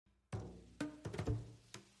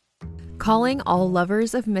Calling all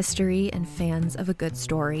lovers of mystery and fans of a good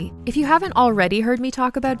story. If you haven't already heard me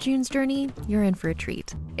talk about June's Journey, you're in for a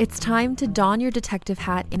treat. It's time to don your detective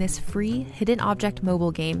hat in this free hidden object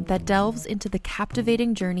mobile game that delves into the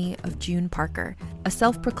captivating journey of June Parker, a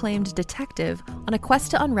self-proclaimed detective on a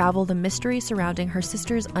quest to unravel the mystery surrounding her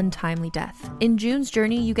sister's untimely death. In June's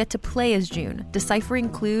Journey, you get to play as June, deciphering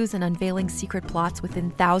clues and unveiling secret plots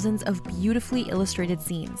within thousands of beautifully illustrated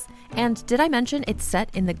scenes. And did I mention it's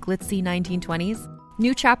set in the glitzy 1920s?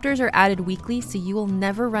 New chapters are added weekly, so you will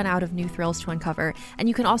never run out of new thrills to uncover, and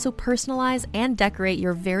you can also personalize and decorate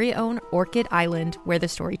your very own Orchid Island where the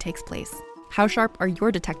story takes place. How sharp are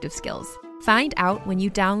your detective skills? Find out when you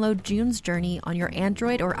download June's Journey on your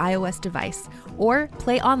Android or iOS device, or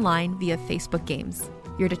play online via Facebook Games.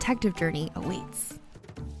 Your detective journey awaits.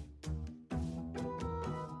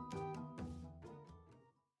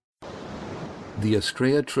 The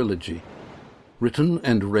Astrea Trilogy, written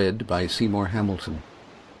and read by Seymour Hamilton.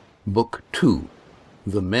 Book 2,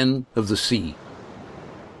 The Men of the Sea.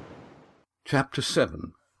 Chapter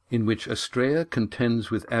 7, in which Astrea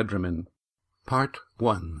contends with Adramin. Part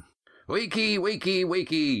 1. Wakey, wakey,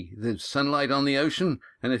 wakey! There's sunlight on the ocean,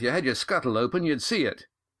 and if you had your scuttle open, you'd see it.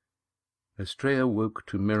 Astrea woke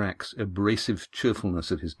to Mirac's abrasive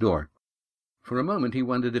cheerfulness at his door. For a moment he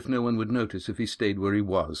wondered if no one would notice if he stayed where he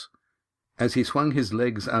was. As he swung his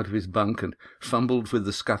legs out of his bunk and fumbled with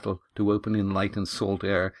the scuttle to open in light and salt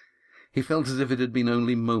air, he felt as if it had been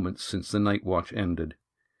only moments since the night watch ended.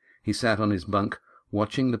 He sat on his bunk,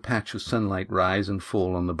 watching the patch of sunlight rise and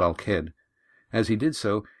fall on the bulkhead. As he did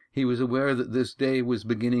so, he was aware that this day was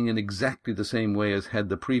beginning in exactly the same way as had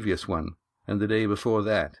the previous one, and the day before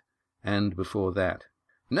that, and before that.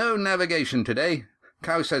 No navigation today.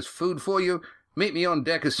 Cow says food for you. Meet me on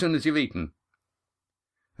deck as soon as you've eaten.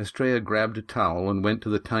 Astrea grabbed a towel and went to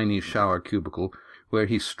the tiny shower cubicle, where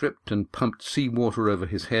he stripped and pumped sea water over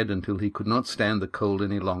his head until he could not stand the cold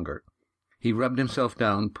any longer. He rubbed himself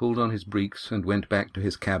down, pulled on his breeks, and went back to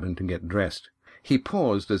his cabin to get dressed. He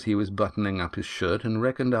paused as he was buttoning up his shirt and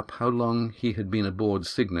reckoned up how long he had been aboard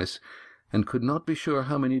Cygnus, and could not be sure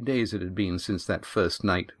how many days it had been since that first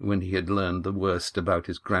night when he had learned the worst about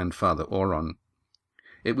his grandfather Auron.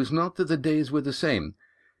 It was not that the days were the same.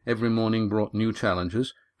 Every morning brought new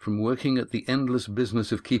challenges, from working at the endless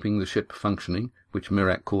business of keeping the ship functioning, which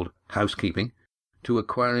Mirac called housekeeping, to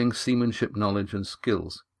acquiring seamanship knowledge and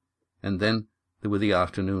skills. And then there were the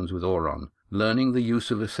afternoons with Auron, learning the use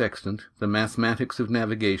of a sextant, the mathematics of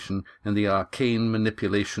navigation, and the arcane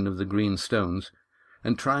manipulation of the green stones,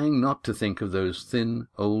 and trying not to think of those thin,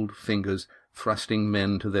 old fingers thrusting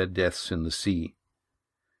men to their deaths in the sea.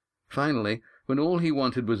 Finally, when all he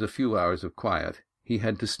wanted was a few hours of quiet, he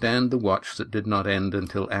had to stand the watch that did not end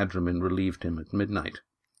until Adramin relieved him at midnight.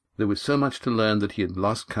 There was so much to learn that he had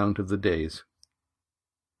lost count of the days.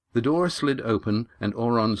 The door slid open, and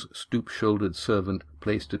Auron's stoop-shouldered servant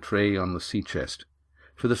placed a tray on the sea-chest.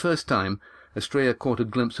 For the first time, Astrea caught a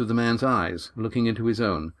glimpse of the man's eyes, looking into his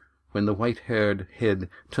own, when the white-haired head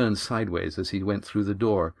turned sideways as he went through the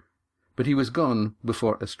door, but he was gone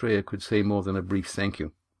before Astrea could say more than a brief thank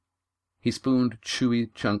you. He spooned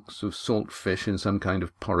chewy chunks of salt fish in some kind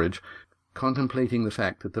of porridge, contemplating the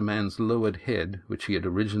fact that the man's lowered head, which he had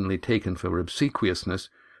originally taken for obsequiousness,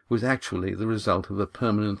 was actually the result of a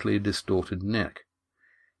permanently distorted neck.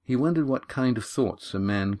 He wondered what kind of thoughts a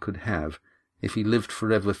man could have if he lived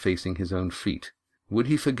forever facing his own feet. Would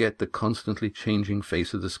he forget the constantly changing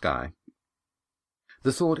face of the sky?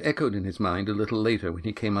 The thought echoed in his mind a little later when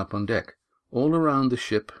he came up on deck. All around the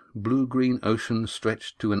ship, blue-green ocean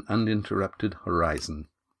stretched to an uninterrupted horizon.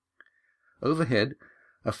 Overhead,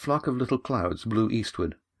 a flock of little clouds blew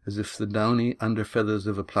eastward, as if the downy under-feathers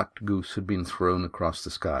of a plucked goose had been thrown across the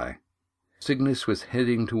sky. Cygnus was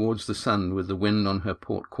heading towards the sun with the wind on her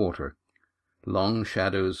port quarter. Long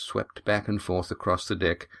shadows swept back and forth across the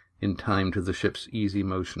deck in time to the ship's easy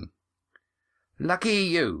motion. "Lucky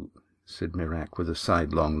you," said Mirac with a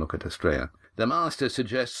sidelong look at Astrea. "The master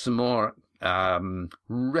suggests some more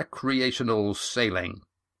recreational sailing."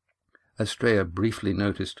 Astrea briefly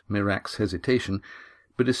noticed Mirac's hesitation,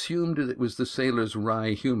 but assumed that it was the sailor's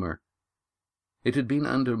wry humour. It had been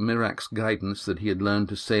under Mirac's guidance that he had learned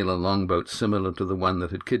to sail a longboat similar to the one that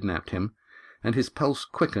had kidnapped him, and his pulse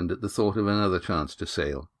quickened at the thought of another chance to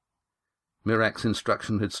sail. Mirac's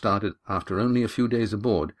instruction had started after only a few days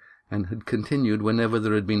aboard, and had continued whenever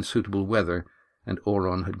there had been suitable weather, and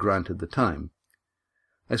Auron had granted the time.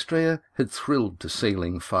 Astrea had thrilled to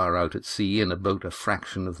sailing far out at sea in a boat a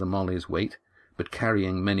fraction of the Molly's weight, but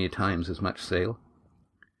carrying many times as much sail.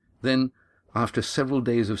 Then, after several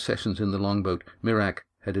days of sessions in the longboat, Mirac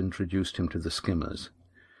had introduced him to the skimmers.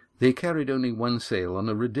 They carried only one sail on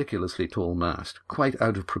a ridiculously tall mast, quite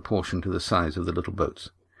out of proportion to the size of the little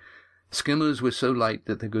boats. Skimmers were so light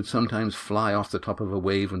that they could sometimes fly off the top of a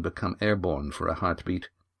wave and become airborne for a heartbeat.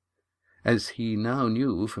 As he now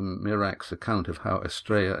knew from Mirac's account of how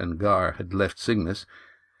Astraea and Gar had left Cygnus,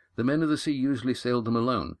 the men of the sea usually sailed them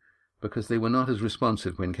alone, because they were not as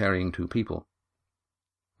responsive when carrying two people.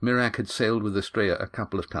 Mirac had sailed with Astraea a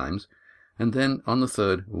couple of times, and then, on the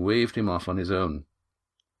third, waved him off on his own.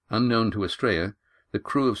 Unknown to Astraea, the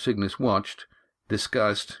crew of Cygnus watched,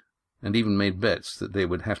 discussed, and even made bets that they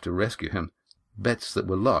would have to rescue him, bets that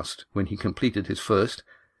were lost when he completed his first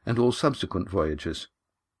and all subsequent voyages.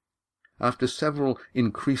 After several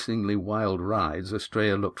increasingly wild rides,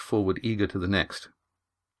 Astraea looked forward eager to the next.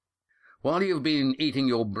 "While you've been eating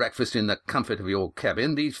your breakfast in the comfort of your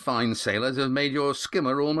cabin, these fine sailors have made your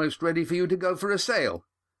skimmer almost ready for you to go for a sail."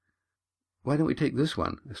 "Why don't we take this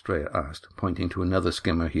one?" Astraea asked, pointing to another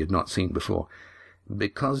skimmer he had not seen before.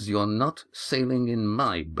 "Because you're not sailing in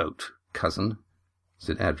my boat, cousin,"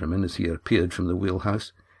 said Adriman as he appeared from the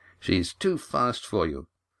wheelhouse. "She's too fast for you.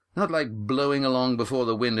 Not like blowing along before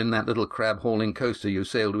the wind in that little crab-hauling coaster you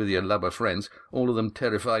sailed with your lubber friends, all of them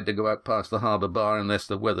terrified to go out past the harbour bar unless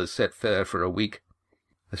the weather's set fair for a week."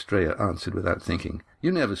 Astraea answered without thinking.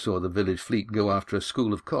 "You never saw the village fleet go after a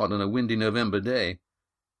school of cod on a windy November day."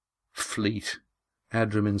 "Fleet."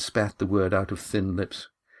 Adriman spat the word out of thin lips.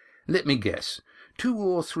 "Let me guess. 2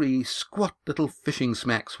 or 3 squat little fishing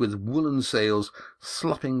smacks with woolen sails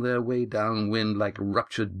slopping their way downwind like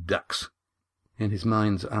ruptured ducks." In his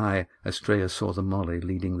mind's eye, Astraea saw the Molly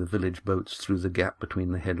leading the village boats through the gap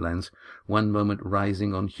between the headlands, one moment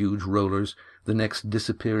rising on huge rollers, the next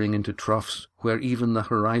disappearing into troughs where even the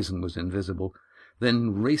horizon was invisible,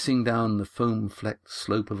 then racing down the foam-flecked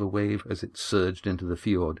slope of a wave as it surged into the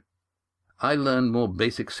fjord. "I learned more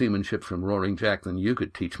basic seamanship from Roaring Jack than you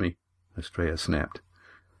could teach me," Astraea snapped.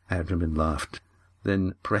 Adriman laughed.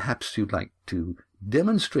 "Then perhaps you'd like to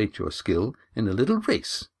demonstrate your skill in a little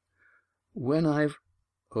race. When I've—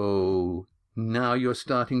 Oh, now you're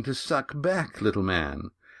starting to suck back, little man.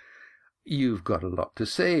 You've got a lot to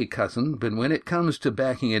say, cousin, but when it comes to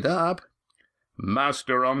backing it up—"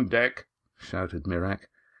 "Master on deck!" shouted Mirac,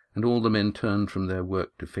 and all the men turned from their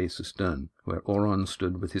work to face astern, where Oron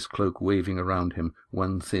stood with his cloak waving around him,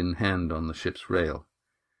 one thin hand on the ship's rail.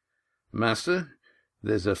 "Master,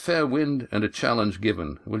 there's a fair wind and a challenge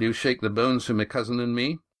given. Will you shake the bones for my cousin and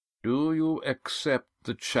me?" "Do you accept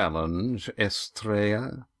the challenge,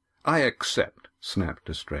 Astraea?" "I accept," snapped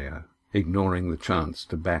Astraea, ignoring the chance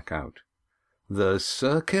to back out. "The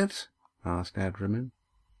circuit?" asked Adriman.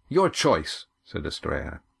 "Your choice," said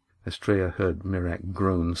Astraea. Astraea heard Mirac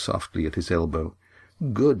groan softly at his elbow.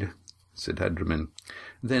 "Good," said Adriman.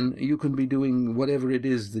 "Then you can be doing whatever it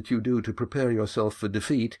is that you do to prepare yourself for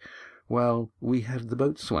defeat, while we have the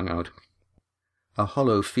boat swung out." A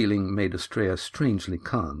hollow feeling made Astraea strangely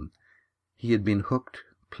calm. He had been hooked,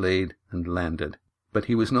 played, and landed, but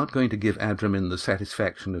he was not going to give Adriman the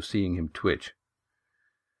satisfaction of seeing him twitch.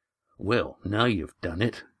 "Well, now you've done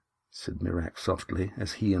it," said Mirac softly,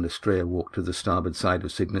 as he and Astraea walked to the starboard side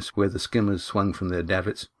of Cygnus, where the skimmers swung from their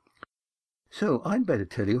davits. "So I'd better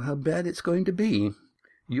tell you how bad it's going to be.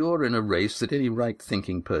 You're in a race that any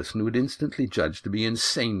right-thinking person would instantly judge to be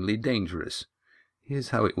insanely dangerous. Here's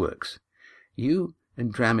how it works. You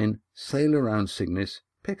and Dramin sail around Cygnus,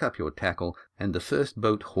 pick up your tackle, and the first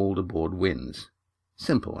boat hauled aboard wins.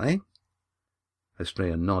 Simple, eh?"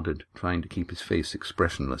 Astraea nodded, trying to keep his face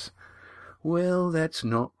expressionless. "Well, that's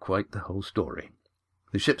not quite the whole story.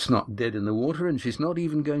 The ship's not dead in the water, and she's not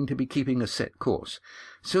even going to be keeping a set course.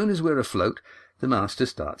 Soon as we're afloat, the master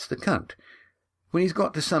starts to count. When he's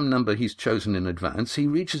got to some number he's chosen in advance, he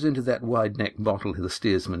reaches into that wide-necked bottle the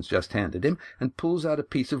steersman's just handed him and pulls out a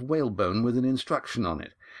piece of whalebone with an instruction on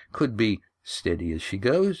it. Could be steady as she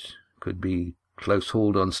goes, could be close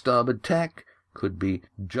hauled on starboard tack, could be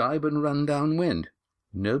jibe and run downwind.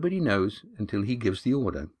 Nobody knows until he gives the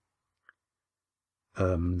order."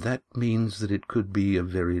 That means that it could be a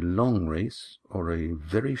very long race or a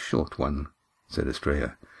very short one," said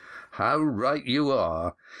Astraea. "How right you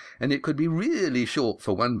are! And it could be really short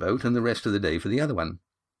for one boat and the rest of the day for the other one.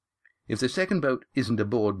 If the second boat isn't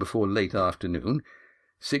aboard before late afternoon,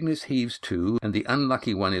 Cygnus heaves to, and the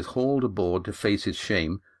unlucky one is hauled aboard to face his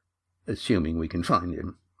shame, assuming we can find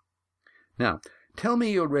him. Now, tell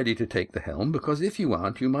me you're ready to take the helm, because if you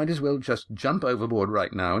aren't, you might as well just jump overboard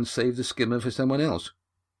right now and save the skimmer for someone else."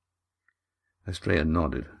 Astraea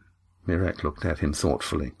nodded. Mirac looked at him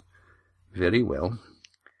thoughtfully. "Very well.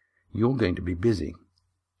 You're going to be busy.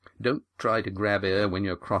 Don't try to grab air when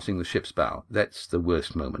you're crossing the ship's bow. That's the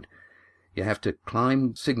worst moment. You have to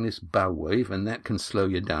climb Cygnus bow wave, and that can slow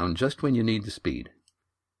you down just when you need the speed.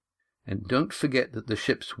 And don't forget that the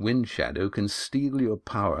ship's wind shadow can steal your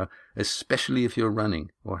power, especially if you're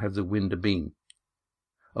running or have the wind abeam.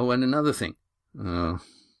 Oh, and another thing. Oh,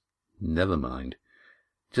 never mind.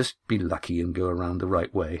 Just be lucky and go around the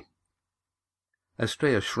right way."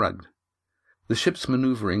 Astrea shrugged. The ship's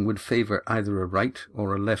manoeuvring would favor either a right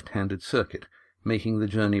or a left-handed circuit, making the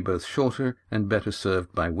journey both shorter and better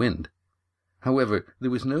served by wind. However,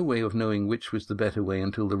 there was no way of knowing which was the better way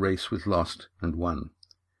until the race was lost and won.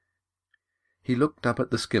 He looked up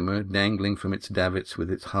at the skimmer dangling from its davits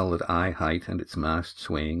with its hull at eye height and its mast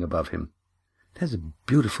swaying above him. "It has a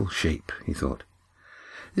beautiful shape," he thought.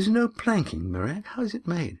 "There's no planking, Merak. How is it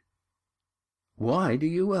made?" "Why do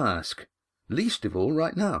you ask? Least of all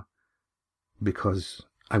right now." "Because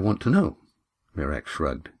I want to know." Merak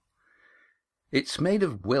shrugged. "It's made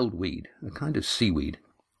of weldweed, a kind of seaweed.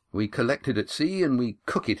 We collect it at sea, and we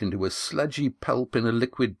cook it into a sludgy pulp in a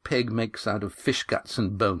liquid Peg makes out of fish guts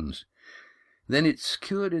and bones. Then it's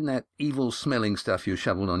cured in that evil-smelling stuff you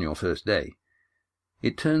shoveled on your first day.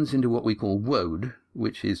 It turns into what we call woad,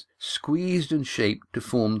 which is squeezed and shaped to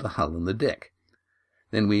form the hull and the deck.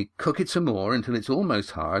 Then we cook it some more until it's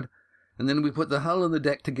almost hard, and then we put the hull and the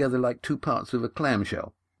deck together like two parts of a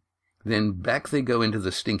clamshell. Then back they go into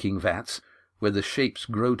the stinking vats, where the shapes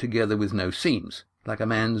grow together with no seams, like a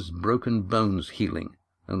man's broken bones healing,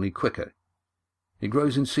 only quicker. It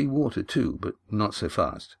grows in sea water too, but not so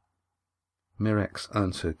fast." Merak's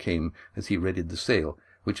answer came as he readied the sail,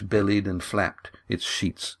 which bellied and flapped, its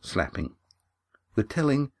sheets slapping. The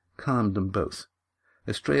telling calmed them both.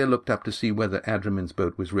 Astrea looked up to see whether Adramin's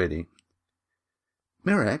boat was ready.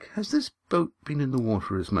 "Merak, has this boat been in the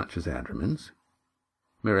water as much as Adramin's?"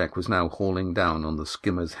 Merak was now hauling down on the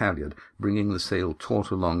skimmer's halyard, bringing the sail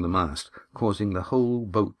taut along the mast, causing the whole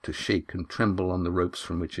boat to shake and tremble on the ropes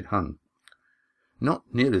from which it hung. "Not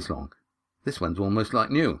near as long. This one's almost like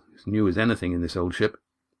new, as new as anything in this old ship."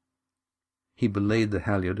 He belayed the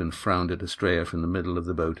halyard and frowned at Astrea from the middle of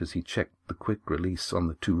the boat as he checked the quick release on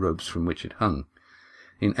the two ropes from which it hung.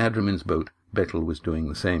 In Adramin's boat, Bettel was doing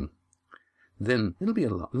the same. "Then it'll be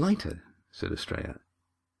a lot lighter," said Astrea.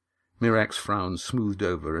 Merak's frown smoothed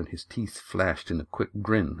over, and his teeth flashed in a quick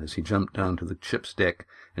grin as he jumped down to the ship's deck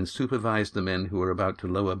and supervised the men who were about to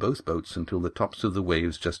lower both boats until the tops of the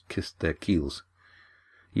waves just kissed their keels.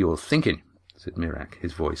 "You're thinking," said Merak,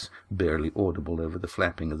 his voice barely audible over the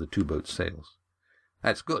flapping of the two boats' sails.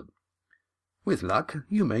 "That's good. With luck,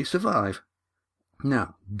 you may survive.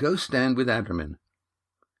 Now, go stand with Adramin."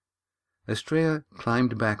 Astrea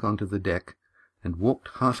climbed back onto the deck and walked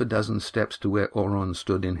 6 steps to where Oron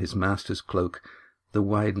stood in his master's cloak, the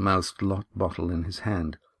wide-mouthed lot bottle in his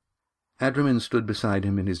hand. Adramin stood beside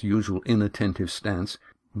him in his usual inattentive stance,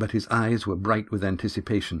 but his eyes were bright with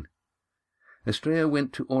anticipation. Astrea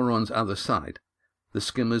went to Oron's other side. The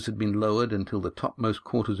skimmers had been lowered until the topmost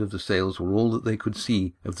quarters of the sails were all that they could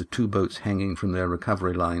see of the two boats hanging from their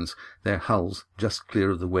recovery lines, their hulls just clear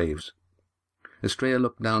of the waves. Astrea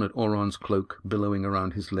looked down at Oron's cloak billowing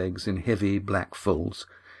around his legs in heavy black folds.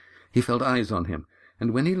 He felt eyes on him,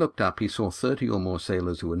 and when he looked up he saw 30 or more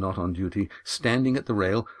sailors who were not on duty, standing at the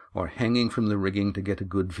rail or hanging from the rigging to get a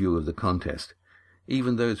good view of the contest.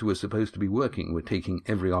 Even those who were supposed to be working were taking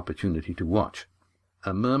every opportunity to watch.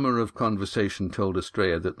 A murmur of conversation told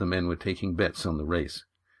Astrea that the men were taking bets on the race.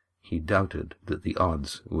 He doubted that the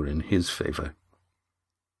odds were in his favor.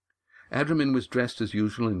 Adramin was dressed as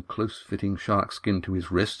usual in close-fitting sharkskin to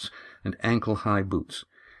his wrists and ankle-high boots.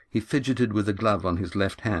 He fidgeted with a glove on his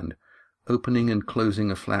left hand, opening and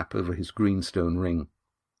closing a flap over his greenstone ring.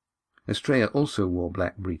 Astrea also wore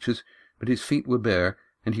black breeches, but his feet were bare,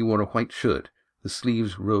 and he wore a white shirt, the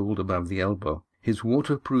sleeves rolled above the elbow. His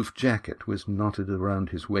waterproof jacket was knotted around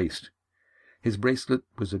his waist. His bracelet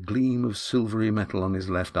was a gleam of silvery metal on his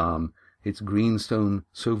left arm, its greenstone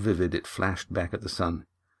so vivid it flashed back at the sun.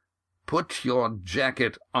 "Put your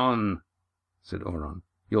jacket on," said Oron.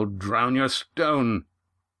 "You'll drown your stone."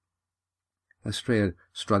 Astrea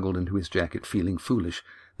struggled into his jacket, feeling foolish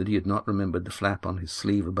that he had not remembered the flap on his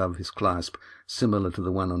sleeve above his clasp, similar to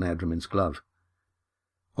the one on Adramin's glove.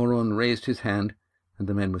 Oron raised his hand, and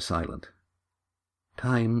the men were silent.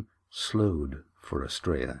 Time slowed for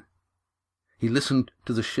Astrea. He listened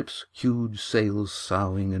to the ship's huge sails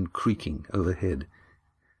soughing and creaking overhead.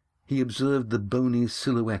 He observed the bony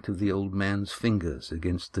silhouette of the old man's fingers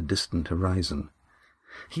against the distant horizon.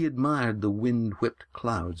 He admired the wind-whipped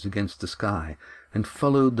clouds against the sky, and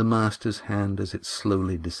followed the master's hand as it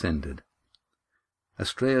slowly descended.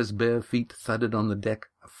 Astrea's bare feet thudded on the deck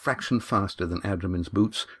a fraction faster than Adrimin's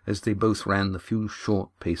boots as they both ran the few short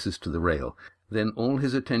paces to the rail. Then all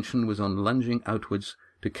his attention was on lunging outwards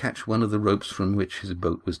to catch one of the ropes from which his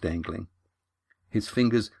boat was dangling. His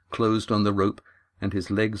fingers closed on the rope, and his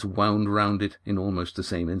legs wound round it in almost the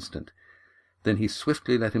same instant. Then he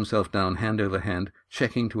swiftly let himself down hand over hand,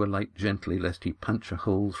 checking to alight gently lest he punch a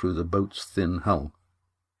hole through the boat's thin hull.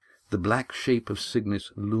 The black shape of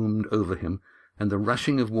Cygnus loomed over him, and the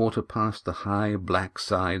rushing of water past the high black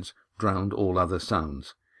sides drowned all other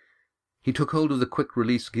sounds. He took hold of the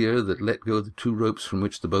quick-release gear that let go the two ropes from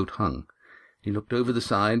which the boat hung. He looked over the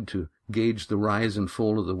side to gauge the rise and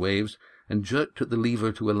fall of the waves, and jerked at the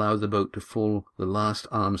lever to allow the boat to fall the last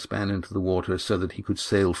arm-span into the water so that he could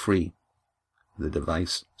sail free. The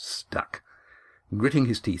device stuck. Gritting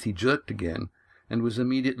his teeth, he jerked again, and was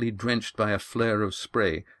immediately drenched by a flare of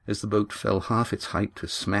spray as the boat fell half its height to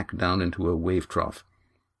smack down into a wave trough.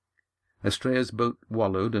 Astrea's boat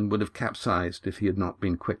wallowed and would have capsized if he had not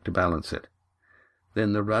been quick to balance it.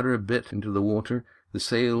 Then the rudder bit into the water, the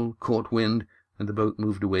sail caught wind, and the boat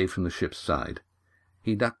moved away from the ship's side.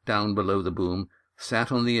 He ducked down below the boom,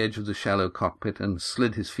 sat on the edge of the shallow cockpit, and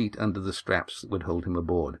slid his feet under the straps that would hold him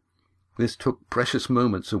aboard. This took precious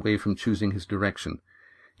moments away from choosing his direction.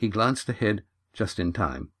 He glanced ahead just in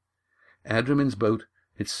time. Adrimin's boat,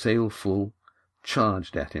 its sail full,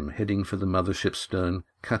 charged at him, heading for the mother-ship's stern,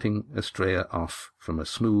 cutting Astrea off from a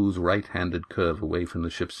smooth right-handed curve away from the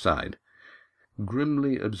ship's side.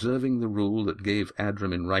 Grimly observing the rule that gave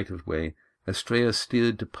Adrimin right-of-way, Astrea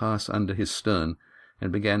steered to pass under his stern,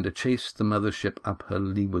 and began to chase the mother-ship up her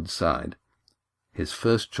leeward side. His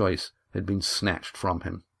first choice had been snatched from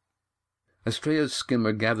him. Astrea's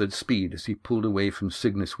skimmer gathered speed as he pulled away from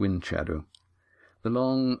Cygnus' wind shadow. The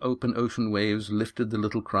long, open ocean waves lifted the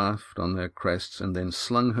little craft on their crests and then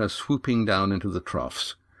slung her swooping down into the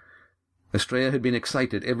troughs. Astrea had been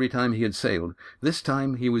excited every time he had sailed. This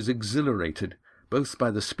time he was exhilarated, both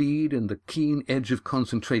by the speed and the keen edge of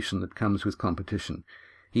concentration that comes with competition.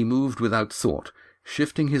 He moved without thought,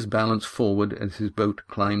 shifting his balance forward as his boat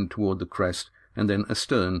climbed toward the crest, and then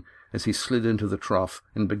astern as he slid into the trough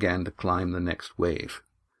and began to climb the next wave.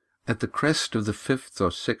 At the crest of the 5th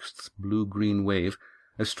or 6th blue-green wave,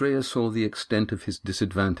 Astrea saw the extent of his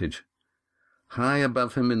disadvantage. High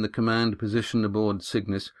above him in the command position aboard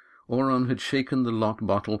Cygnus, Oron had shaken the lock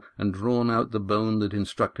bottle and drawn out the bone that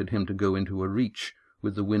instructed him to go into a reach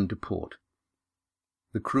with the wind to port.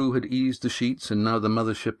 The crew had eased the sheets, and now the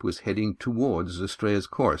mother-ship was heading towards Astrea's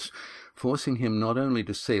course, forcing him not only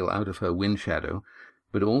to sail out of her wind shadow,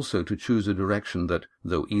 but also to choose a direction that,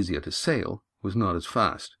 though easier to sail, was not as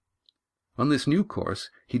fast. On this new course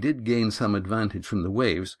he did gain some advantage from the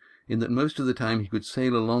waves, in that most of the time he could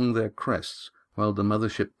sail along their crests, while the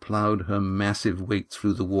mother-ship ploughed her massive weight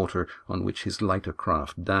through the water on which his lighter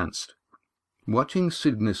craft danced. Watching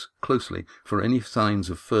Cygnus closely for any signs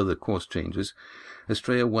of further course changes,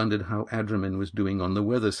 Astrea wondered how Adrimin was doing on the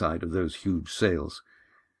weather side of those huge sails.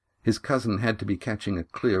 His cousin had to be catching a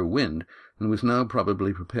clear wind, and was now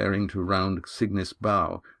probably preparing to round Cygnus'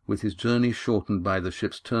 bow, with his journey shortened by the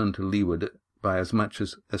ship's turn to leeward by as much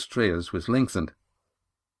as Astrea's was lengthened.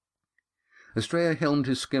 Astrea helmed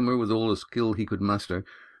his skimmer with all the skill he could muster,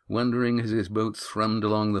 wondering as his boat thrummed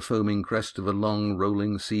along the foaming crest of a long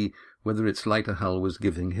rolling sea whether its lighter hull was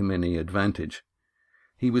giving him any advantage.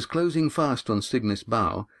 He was closing fast on Cygnus'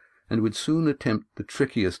 bow, and would soon attempt the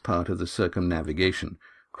trickiest part of the circumnavigation,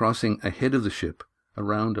 crossing ahead of the ship,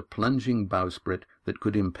 around a plunging bowsprit that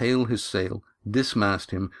could impale his sail,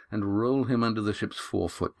 dismast him, and roll him under the ship's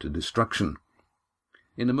forefoot to destruction.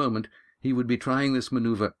 In a moment he would be trying this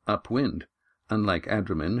manoeuvre upwind, unlike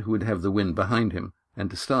Adrimin, who would have the wind behind him, and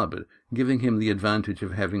to starboard, giving him the advantage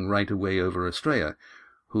of having right away over Astrea,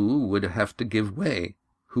 who would have to give way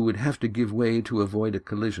to avoid a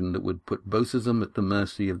collision that would put both of them at the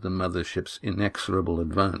mercy of the mother-ship's inexorable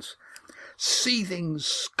advance. "Seething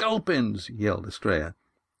sculpins!" yelled Astrea,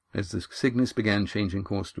 as the Cygnus began changing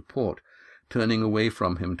course to port, turning away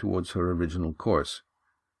from him towards her original course.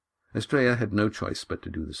 Astrea had no choice but to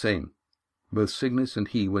do the same. Both Cygnus and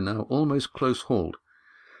he were now almost close-hauled.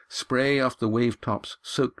 Spray off the wave-tops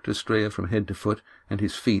soaked Astrea from head to foot, and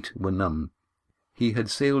his feet were numb. He had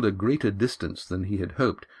sailed a greater distance than he had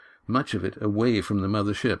hoped, much of it away from the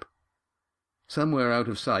mother-ship. Somewhere out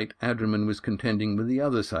of sight, Adrimin was contending with the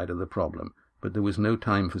other side of the problem, but there was no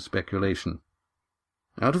time for speculation.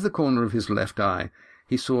 Out of the corner of his left eye,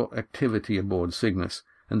 he saw activity aboard Cygnus,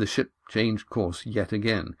 and the ship changed course yet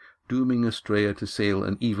again, dooming Astrea to sail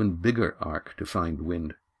an even bigger arc to find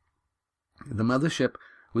wind. The mother-ship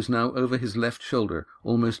was now over his left shoulder,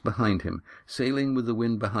 almost behind him, sailing with the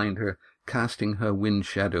wind behind her, casting her wind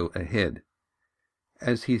shadow ahead.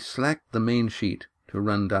 As he slacked the main sheet to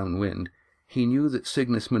run downwind, he knew that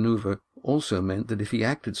Cygnus' manoeuvre also meant that if he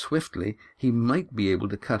acted swiftly, he might be able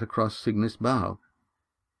to cut across Cygnus' bow.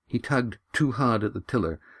 He tugged too hard at the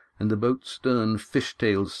tiller, and the boat's stern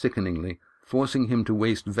fishtailed sickeningly, forcing him to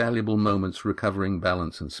waste valuable moments recovering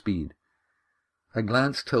balance and speed. A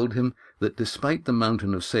glance told him that despite the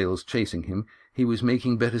mountain of sails chasing him, he was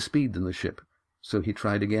making better speed than the ship, so he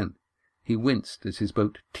tried again. He winced as his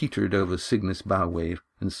boat teetered over Cygnus' bow wave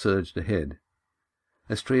and surged ahead.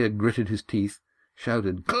 Astraea gritted his teeth,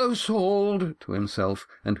 shouted "Close hold!" to himself,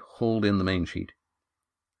 and hauled in the mainsheet.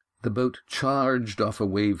 The boat charged off a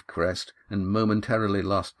wave crest and momentarily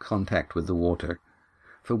lost contact with the water.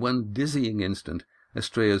 For one dizzying instant,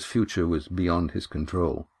 Astraea's future was beyond his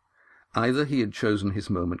control. Either he had chosen his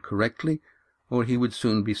moment correctly, or he would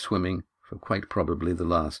soon be swimming for quite probably the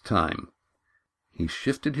last time. He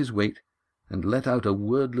shifted his weight and let out a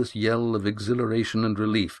wordless yell of exhilaration and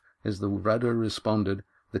relief as the rudder responded,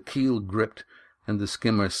 the keel gripped, and the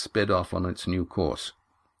skimmer sped off on its new course.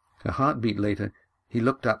 A heartbeat later, he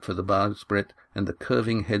looked up for the bowsprit and the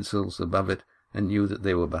curving headsails above it and knew that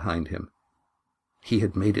they were behind him. He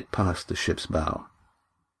had made it past the ship's bow.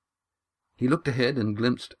 He looked ahead and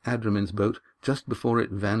glimpsed Adramin's boat just before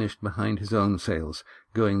it vanished behind his own sails,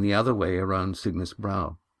 going the other way around Cygnus'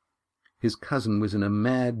 brow. His cousin was in a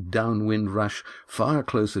mad downwind rush far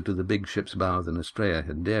closer to the big ship's bow than Astraea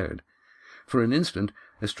had dared. For an instant,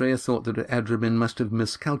 Astraea thought that Adramin must have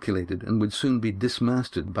miscalculated and would soon be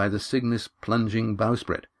dismasted by the Cygnus' plunging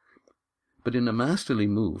bowsprit. But in a masterly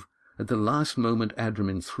move, at the last moment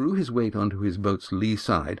Adramin threw his weight onto his boat's lee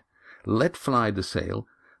side, let fly the sail,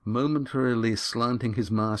 momentarily slanting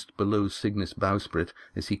his mast below Cygnus' bowsprit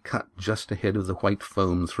as he cut just ahead of the white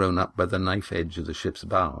foam thrown up by the knife edge of the ship's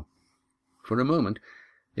bow. For a moment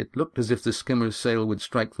it looked as if the skimmer's sail would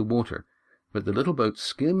strike the water, but the little boat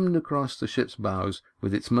skimmed across the ship's bows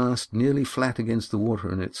with its mast nearly flat against the water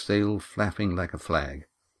and its sail flapping like a flag.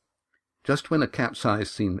 Just when a capsize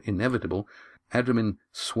seemed inevitable, Adramin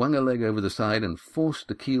swung a leg over the side and forced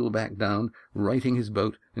the keel back down, righting his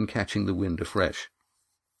boat and catching the wind afresh.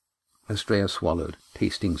 Astraea swallowed,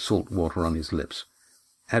 tasting salt water on his lips.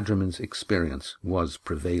 Adramin's experience was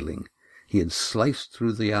prevailing. He had sliced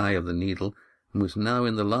through the eye of the needle and was now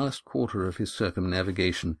in the last quarter of his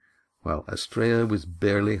circumnavigation, while Astraea was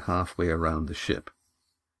barely halfway around the ship.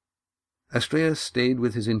 Astraea stayed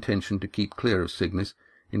with his intention to keep clear of Cygnus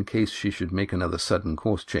in case she should make another sudden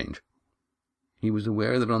course change. He was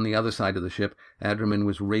aware that on the other side of the ship Adramin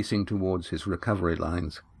was racing towards his recovery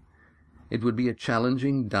lines. It would be a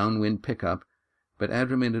challenging downwind pickup, but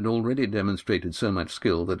Adramin had already demonstrated so much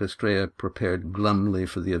skill that Astraea prepared glumly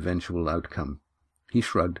for the eventual outcome. He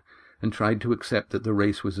shrugged and tried to accept that the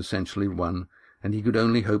race was essentially won, and he could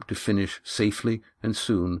only hope to finish safely and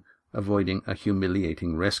soon, avoiding a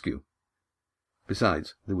humiliating rescue.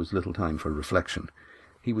 Besides, there was little time for reflection.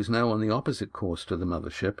 He was now on the opposite course to the mother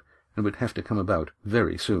ship, and would have to come about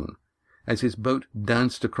very soon. As his boat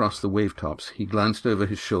danced across the wave-tops, he glanced over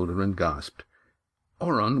his shoulder and gasped.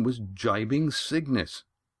 Oron was jibing Cygnus.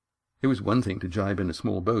 It was one thing to jibe in a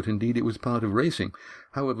small boat, indeed it was part of racing.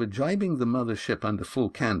 However, jibing the mother ship under full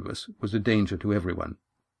canvas was a danger to everyone.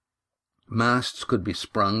 Masts could be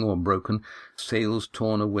sprung or broken, sails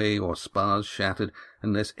torn away or spars shattered,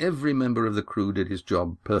 unless every member of the crew did his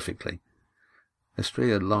job perfectly.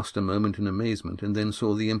 Astraea lost a moment in amazement, and then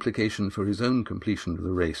saw the implication for his own completion of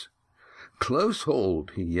the race. "Close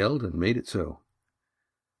hold!" he yelled, and made it so.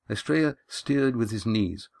 Astraea steered with his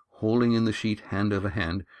knees, hauling in the sheet hand over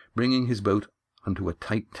hand, bringing his boat onto a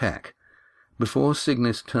tight tack. Before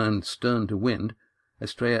Cygnus turned stern to wind,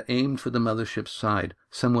 Astraea aimed for the mother ship's side,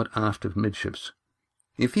 somewhat aft of midships.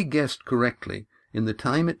 If he guessed correctly, in the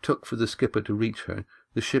time it took for the skipper to reach her,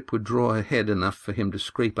 the ship would draw ahead enough for him to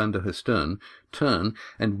scrape under her stern, turn,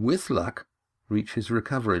 and with luck reach his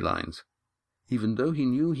recovery lines. Even though he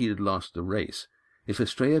knew he had lost the race, if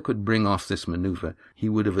Astraea could bring off this maneuver, he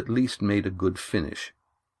would have at least made a good finish.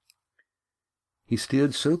 He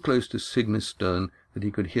steered so close to Cygnus' stern that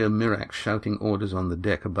he could hear Mirax shouting orders on the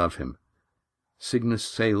deck above him. Cygnus'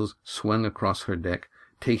 sails swung across her deck,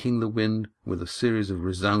 taking the wind with a series of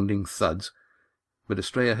resounding thuds, but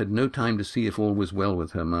Astraea had no time to see if all was well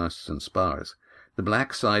with her masts and spars. The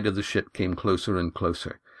black side of the ship came closer and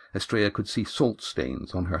closer. Astraea could see salt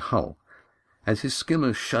stains on her hull. As his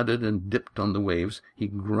skimmer shuddered and dipped on the waves, he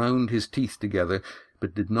ground his teeth together,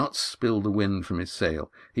 but did not spill the wind from his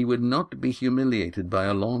sail. He would not be humiliated by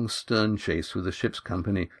a long stern chase with the ship's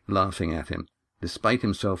company laughing at him. Despite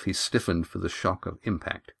himself, he stiffened for the shock of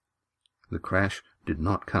impact. The crash did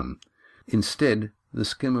not come. Instead, the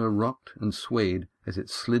skimmer rocked and swayed as it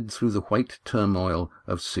slid through the white turmoil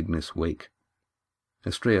of Cygnus' wake.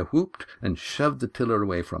 Astrea whooped and shoved the tiller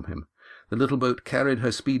away from him. The little boat carried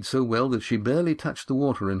her speed so well that she barely touched the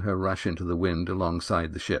water in her rush into the wind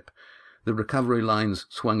alongside the ship. The recovery lines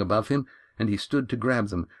swung above him, and he stood to grab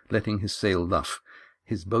them, letting his sail luff.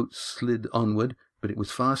 His boat slid onward, but it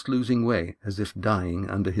was fast losing way, as if dying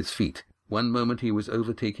under his feet. One moment he was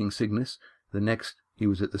overtaking Cygnus, the next he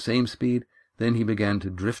was at the same speed, then he began to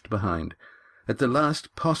drift behind. At the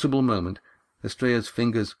last possible moment, Astrea's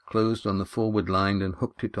fingers closed on the forward line and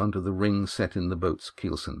hooked it onto the ring set in the boat's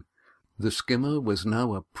keelson. The skimmer was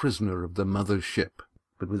now a prisoner of the mother's ship,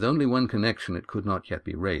 but with only one connection it could not yet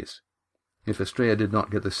be raised. If Astrea did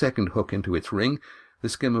not get the second hook into its ring, the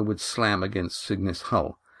skimmer would slam against Cygnus'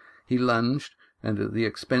 hull. He lunged, and at the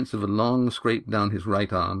expense of a long scrape down his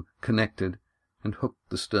right arm, connected, and hooked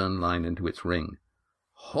the stern line into its ring.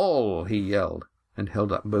 "Haul!" he yelled, and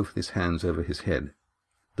held up both his hands over his head.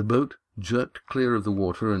 The boat jerked clear of the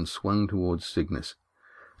water and swung towards Cygnus.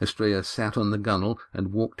 Astrea sat on the gunwale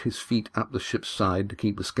and walked his feet up the ship's side to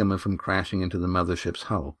keep the skimmer from crashing into the mother ship's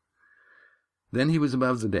hull. Then he was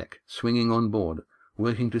above the deck, swinging on board,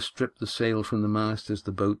 working to strip the sail from the mast as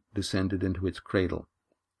the boat descended into its cradle.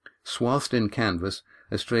 Swathed in canvas,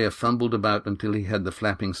 Astrea fumbled about until he had the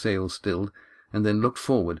flapping sails stilled, and then looked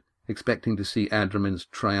forward, expecting to see Adramin's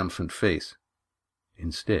triumphant face.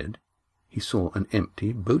 Instead, he saw an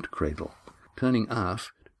empty boat cradle. Turning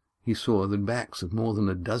aft, he saw the backs of more than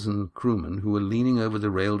a dozen crewmen who were leaning over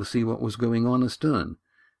the rail to see what was going on astern.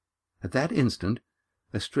 At that instant,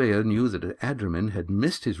 Astrea knew that Adramin had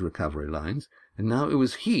missed his recovery lines, and now it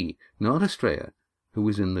was he, not Astrea, who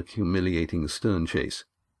was in the humiliating stern chase.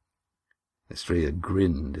 Astrea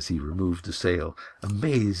grinned as he removed the sail,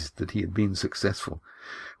 amazed that he had been successful.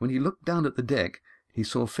 When he looked down at the deck, he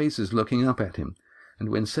saw faces looking up at him, and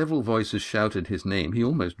when several voices shouted his name, he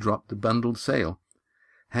almost dropped the bundled sail.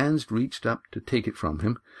 Hands reached up to take it from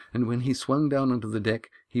him, and when he swung down onto the deck,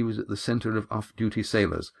 he was at the center of off-duty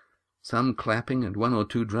sailors, some clapping and one or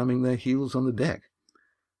two drumming their heels on the deck.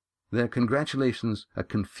 Their congratulations a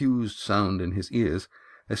confused sound in his ears,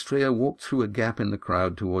 Astrea walked through a gap in the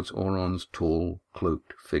crowd towards Oron's tall,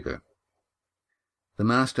 cloaked figure. The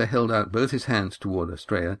master held out both his hands toward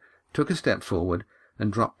Astrea, took a step forward,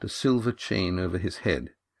 and dropped a silver chain over his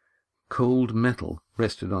head. Cold metal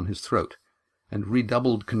rested on his throat, and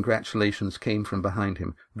redoubled congratulations came from behind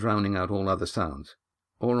him, drowning out all other sounds.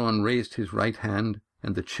 Oron raised his right hand,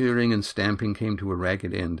 and the cheering and stamping came to a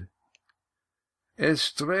ragged end.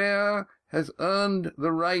 "Astrea has earned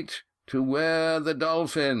the right to wear the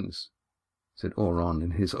dolphins," said Oron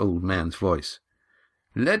in his old man's voice.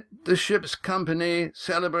 "Let the ship's company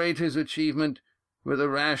celebrate his achievement with a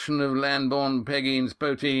ration of land-born Peggines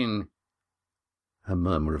poteen." A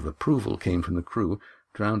murmur of approval came from the crew,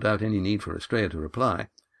 drowned out any need for Astrea to reply.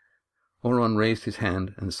 Oron raised his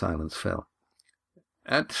hand, and silence fell.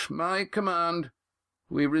 "At my command,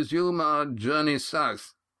 we resume our journey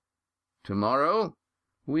south. Tomorrow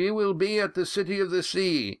we will be at the City of the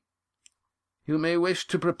Sea. You may wish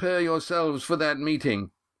to prepare yourselves for that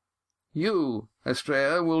meeting. You,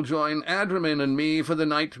 Astrea, will join Adramin and me for the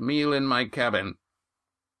night meal in my cabin."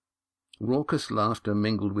 Raucous laughter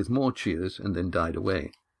mingled with more cheers and then died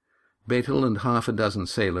away. Betel and half a dozen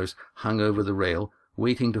sailors hung over the rail,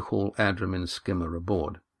 waiting to haul Adramin's skimmer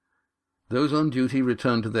aboard. Those on duty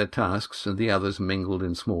returned to their tasks, and the others mingled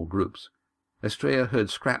in small groups. Astrea heard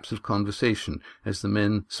scraps of conversation as the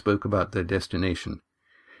men spoke about their destination.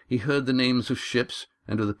 He heard the names of ships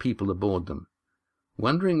and of the people aboard them.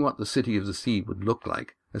 Wondering what the City of the Sea would look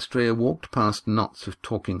like, Astrea walked past knots of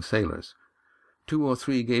talking sailors. 2 or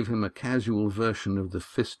 3 gave him a casual version of the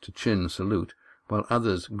fist-to-chin salute, while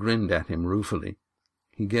others grinned at him ruefully.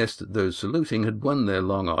 He guessed that those saluting had won their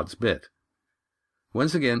long odds bet.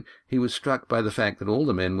 Once again he was struck by the fact that all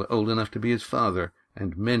the men were old enough to be his father,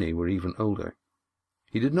 and many were even older.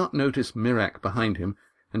 He did not notice Mirac behind him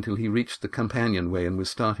until he reached the companionway and was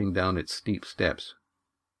starting down its steep steps.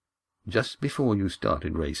 "Just before you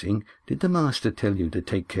started racing, did the master tell you to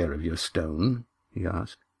take care of your stone?" he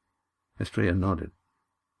asked. Astrea nodded.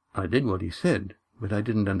 "I did what he said, but I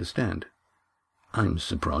didn't understand." "I'm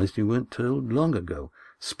surprised you weren't told long ago.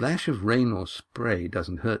 Splash of rain or spray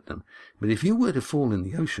doesn't hurt them, but if you were to fall in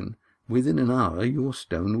the ocean, within an hour your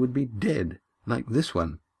stone would be dead, like this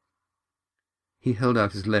one." He held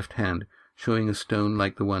out his left hand, showing a stone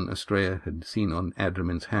like the one Astrea had seen on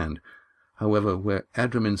Adramin's hand. However, where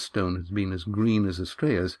Adramin's stone had been as green as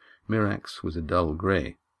Astrea's, Mirac's was a dull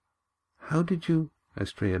grey. "How did you—"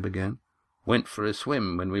 Astrea began. "Went for a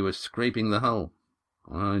swim when we were scraping the hull.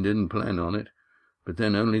 I didn't plan on it, but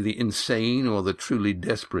then only the insane or the truly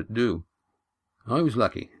desperate do. I was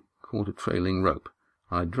lucky, caught a trailing rope.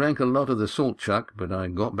 I drank a lot of the salt chuck, but I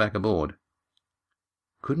got back aboard."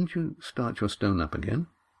 "Couldn't you start your stone up again?"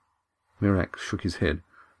 Mirac shook his head.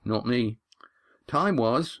 "Not me. Time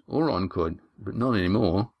was, Oron could, but not any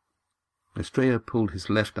more." Astrea pulled his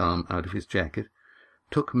left arm out of his jacket,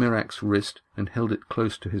 took Mirac's wrist and held it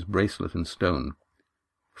close to his bracelet and stone.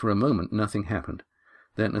 For a moment nothing happened.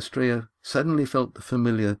 Then Astrea suddenly felt the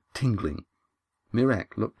familiar tingling.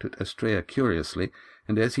 Mirac looked at Astrea curiously,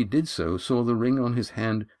 and as he did so saw the ring on his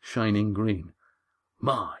hand shining green.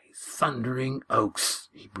 "My thundering oaks,"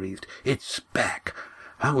 he breathed. "It's back!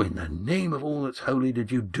 How in the name of all that's holy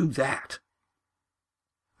did you do that?"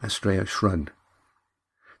 Astrea shrugged.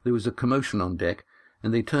 There was a commotion on deck,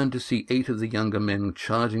 and they turned to see 8 of the younger men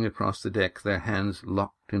charging across the deck, their hands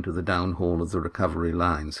locked into the downhaul of the recovery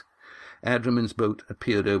lines. Adramin's boat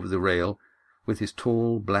appeared over the rail, with his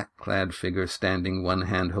tall, black-clad figure standing, one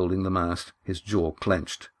hand holding the mast, his jaw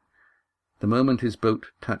clenched. The moment his boat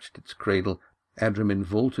touched its cradle, Adramin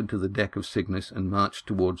vaulted to the deck of Cygnus and marched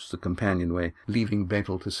towards the companionway, leaving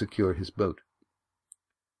Betel to secure his boat.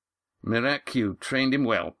 "Mirac, you trained him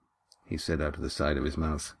well," he said out of the side of his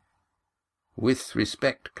mouth. "With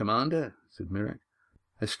respect, Commander," said Mirac.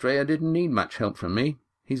 "Astrea didn't need much help from me.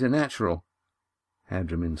 He's a natural."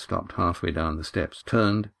 Adramin stopped halfway down the steps,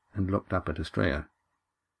 turned, and looked up at Astrea.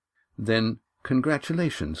 "Then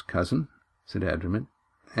congratulations, cousin," said Adramin,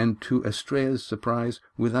 and to Astrea's surprise,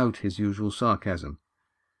 without his usual sarcasm.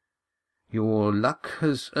 "Your luck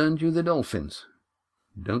has earned you the dolphins.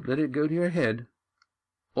 Don't let it go to your head.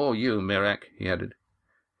 Or you, Mirac," he added.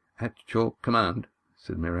 "At your command,"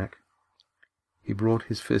 said Mirac. He brought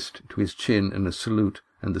his fist to his chin in a salute,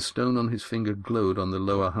 and the stone on his finger glowed on the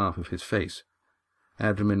lower half of his face.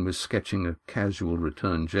 Adramin was sketching a casual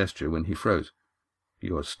return gesture when he froze.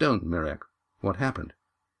 "Your stone, Mirac. What happened?"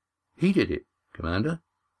 "He did it, Commander.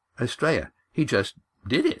 Astrea, he just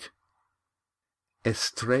did it."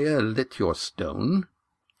 "Astrea lit your stone?"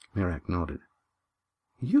 Mirac nodded.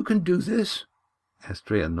 "You can do this?"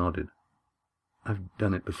 Astrea nodded. "I've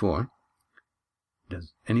done it before."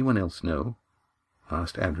 "Does anyone else know?"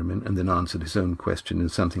 asked Adramin, and then answered his own question in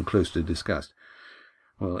something close to disgust.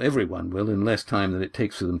 "Well, everyone will, in less time than it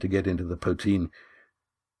takes for them to get into the poteen."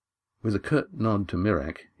 With a curt nod to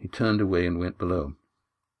Mirac, he turned away and went below.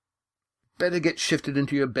 "Better get shifted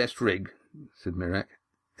into your best rig," said Mirac.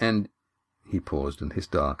 "And—" he paused, and his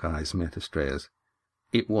dark eyes met Astrea's.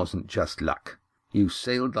 "It wasn't just luck. You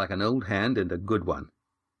sailed like an old hand, and a good one."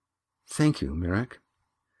 "Thank you, Mirac."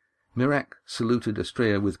 Mirac saluted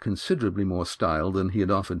Astrea with considerably more style than he had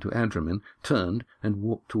offered to Adramin, turned, and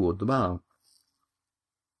walked toward the bow.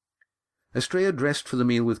 Astrea dressed for the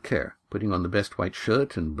meal with care, putting on the best white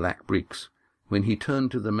shirt and black breeks. When he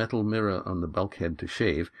turned to the metal mirror on the bulkhead to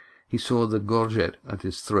shave, he saw the gorget at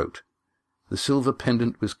his throat. The silver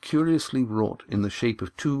pendant was curiously wrought in the shape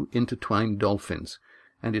of 2 intertwined dolphins,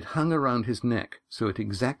 and it hung around his neck so it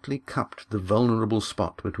exactly cupped the vulnerable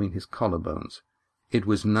spot between his collarbones. It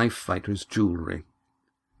was knife-fighter's jewelry.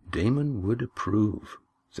 "Damon would approve,"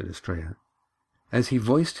 said Astrea. As he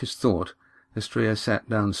voiced his thought, Astrea sat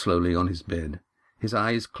down slowly on his bed. His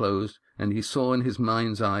eyes closed, and he saw in his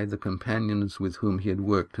mind's eye the companions with whom he had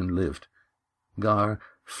worked and lived. Gar,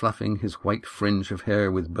 fluffing his white fringe of hair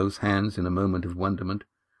with both hands in a moment of wonderment.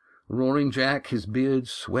 Roaring Jack, his beard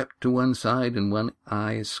swept to one side and one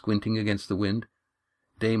eye squinting against the wind.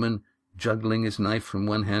 Damon, juggling his knife from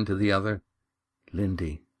one hand to the other.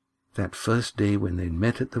 Lindy, that first day when they'd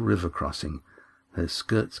met at the river crossing, her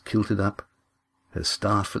skirts kilted up, her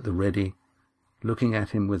staff at the ready, looking at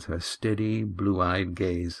him with her steady, blue-eyed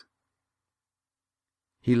gaze.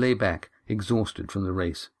 He lay back, exhausted from the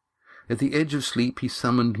race. At the edge of sleep he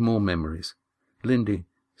summoned more memories. Lindy,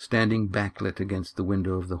 standing backlit against the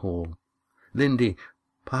window of the hall. Lindy,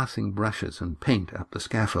 passing brushes and paint up the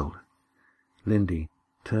scaffold. Lindy,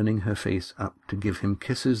 turning her face up to give him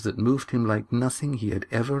kisses that moved him like nothing he had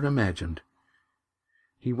ever imagined.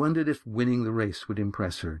 He wondered if winning the race would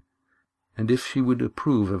impress her, and if she would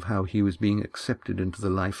approve of how he was being accepted into the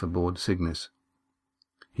life aboard Cygnus.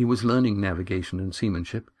 He was learning navigation and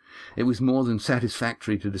seamanship. It was more than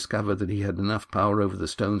satisfactory to discover that he had enough power over the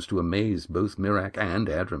stones to amaze both Mirac and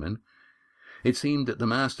Adramin. It seemed that the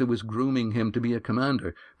master was grooming him to be a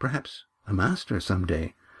commander, perhaps a master some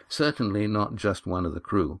day, certainly not just one of the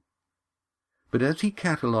crew. But as he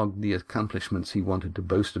catalogued the accomplishments he wanted to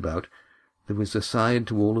boast about, there was a side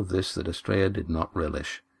to all of this that Astrea did not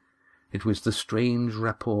relish. It was the strange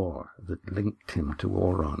rapport that linked him to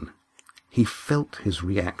Auron. He felt his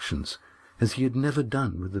reactions, as he had never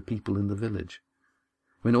done with the people in the village.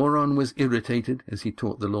 When Auron was irritated, as he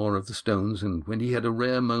taught the lore of the stones, and when he had a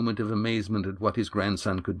rare moment of amazement at what his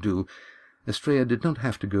grandson could do, Estrella did not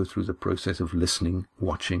have to go through the process of listening,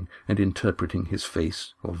 watching, and interpreting his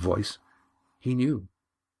face or voice. He knew.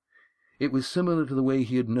 It was similar to the way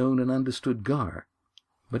he had known and understood Gar,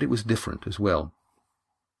 but it was different as well.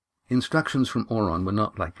 Instructions from Auron were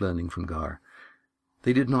not like learning from Gar.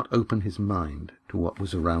 They did not open his mind to what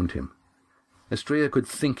was around him. Estrella could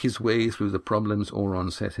think his way through the problems Auron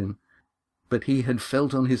set him, but he had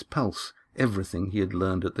felt on his pulse everything he had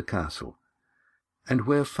learned at the castle. And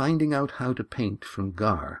where finding out how to paint from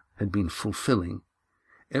Gar had been fulfilling,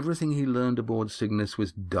 everything he learned aboard Cygnus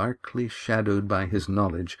was darkly shadowed by his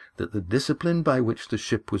knowledge that the discipline by which the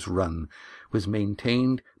ship was run was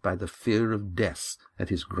maintained by the fear of death at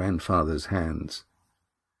his grandfather's hands.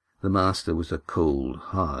 The master was a cold,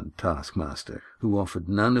 hard taskmaster, who offered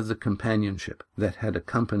none of the companionship that had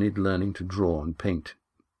accompanied learning to draw and paint.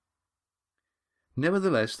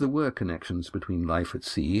 Nevertheless, there were connections between life at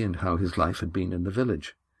sea and how his life had been in the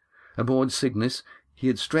village. Aboard Cygnus, he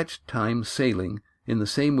had stretched time sailing in the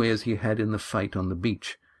same way as he had in the fight on the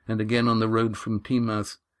beach, and again on the road from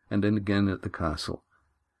Teignmouth, and then again at the castle.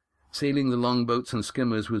 Sailing the longboats and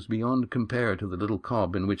skimmers was beyond compare to the little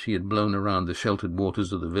cob in which he had blown around the sheltered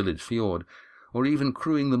waters of the village fjord, or even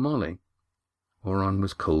crewing the Molly. Auron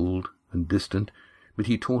was cold and distant, but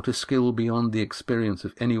he taught a skill beyond the experience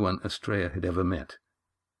of anyone Estrella had ever met.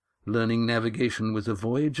 Learning navigation was a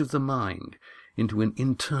voyage of the mind into an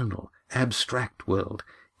internal, abstract world,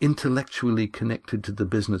 intellectually connected to the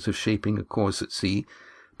business of shaping a course at sea,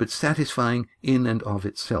 but satisfying in and of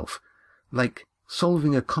itself, like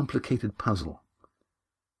solving a complicated puzzle.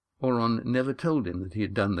 Auron never told him that he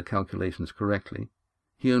had done the calculations correctly.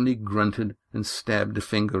 He only grunted and stabbed a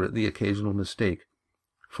finger at the occasional mistake,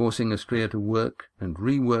 forcing Estrella to work and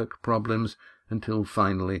rework problems until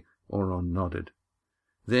finally Auron nodded.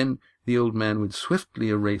 Then the old man would swiftly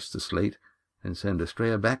erase the slate and send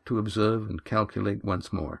Estrella back to observe and calculate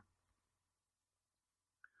once more.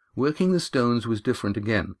 Working the stones was different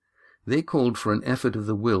again. They called for an effort of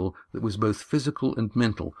the will that was both physical and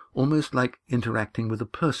mental, almost like interacting with a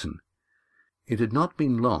person. It had not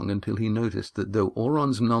been long until he noticed that though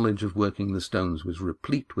Auron's knowledge of working the stones was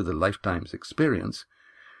replete with a lifetime's experience,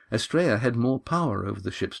 Estrella had more power over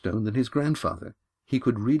the shipstone than his grandfather. He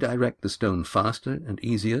could redirect the stone faster and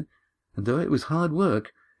easier, and though it was hard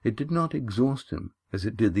work, it did not exhaust him as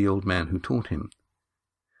it did the old man who taught him.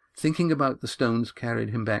 Thinking about the stones carried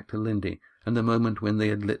him back to Lindy and the moment when they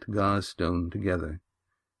had lit Gar's stone together.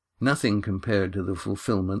 Nothing compared to the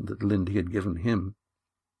fulfillment that Lindy had given him.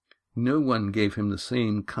 No one gave him the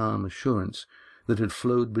same calm assurance that had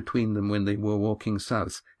flowed between them when they were walking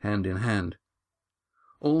south, hand in hand.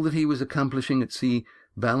 All that he was accomplishing at sea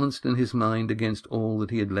balanced in his mind against all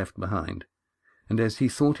that he had left behind, and as he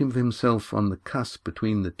thought of himself on the cusp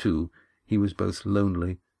between the two, he was both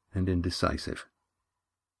lonely and indecisive.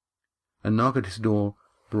 A knock at his door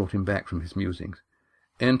brought him back from his musings.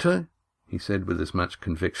 "Enter," he said with as much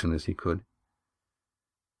conviction as he could.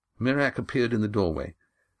 Mirac appeared in the doorway.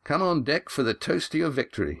 "Come on deck for the toast to your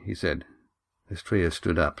victory," he said. Estrella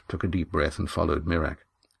stood up, took a deep breath, and followed Mirac.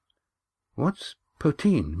 "What's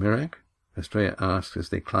poteen, Mirac?" Estrella asked as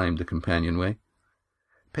they climbed the companionway.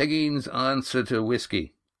 "Peggine's answer to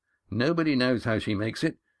whiskey. Nobody knows how she makes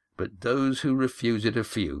it, but those who refuse it are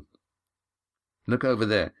few. Look over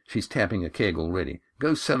there, she's tapping a keg already.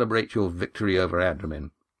 Go celebrate your victory over Adramin."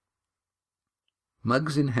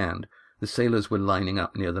 Mugs in hand, the sailors were lining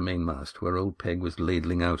up near the mainmast, where old Peg was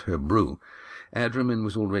ladling out her brew. Adramin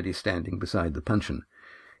was already standing beside the puncheon.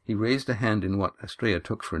 He raised a hand in what Estrella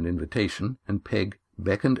took for an invitation, and Peg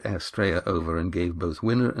beckoned Estrella over and gave both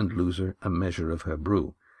winner and loser a measure of her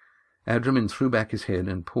brew. Adramin threw back his head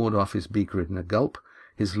and poured off his beaker in a gulp,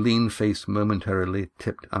 his lean face momentarily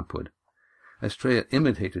tipped upward. Estrella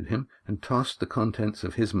imitated him and tossed the contents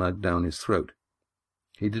of his mug down his throat.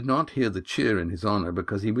 He did not hear the cheer in his honor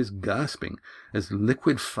because he was gasping as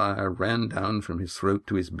liquid fire ran down from his throat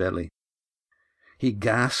to his belly. He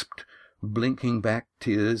gasped, blinking back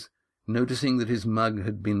tears, noticing that his mug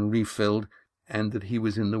had been refilled and that he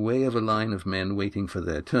was in the way of a line of men waiting for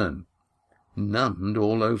their turn. Numbed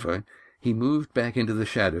all over, he moved back into the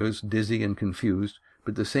shadows, dizzy and confused,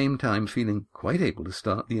 but at the same time feeling quite able to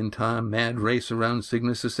start the entire mad race around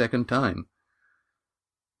Cygnus a second time.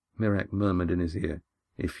 Mirac murmured in his ear,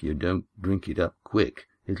 "If you don't drink it up quick,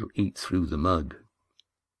 it'll eat through the mug."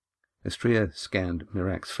 Estrella scanned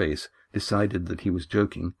Mirac's face, decided that he was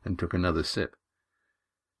joking, and took another sip.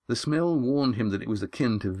 The smell warned him that it was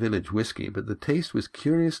akin to village whisky, but the taste was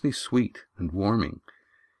curiously sweet and warming.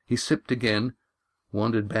 He sipped again,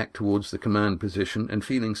 wandered back towards the command position, and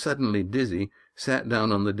feeling suddenly dizzy, sat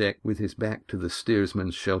down on the deck with his back to the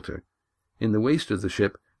steersman's shelter. In the waist of the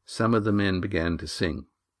ship, some of the men began to sing.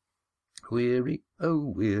 Weary, oh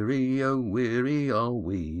weary are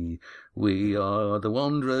we. We are the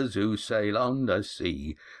wanderers who sail on the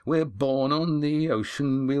sea. We're born on the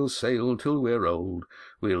ocean, we'll sail till we're old.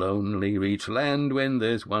 We'll only reach land when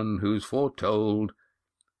there's one who's foretold.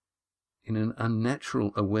 In an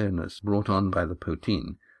unnatural awareness brought on by the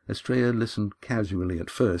poteen, Estrella listened casually at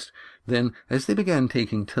first. Then, as they began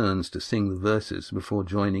taking turns to sing the verses before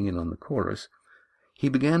joining in on the chorus, he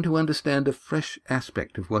began to understand a fresh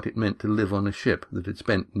aspect of what it meant to live on a ship that had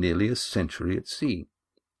spent nearly a century at sea.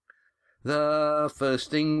 The first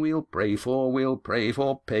thing we'll pray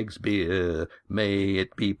for Peg's beer. May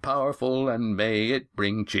it be powerful and may it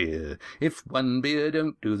bring cheer. If one beer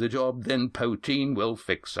don't do the job, then poteen will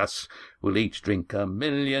fix us. We'll each drink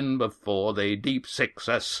 1,000,000 before they deep six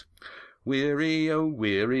us. Weary, oh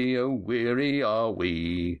weary are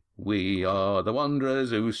we. We are the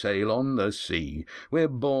wanderers who sail on the sea. We're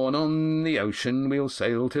born on the ocean, we'll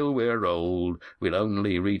sail till we're old. We'll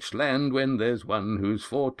only reach land when there's one who's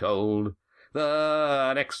foretold.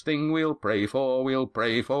 The next thing we'll pray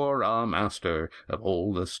for our master. Of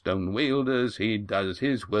all the stone wielders, he does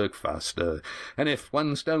his work faster. And if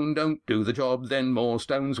one stone don't do the job, then more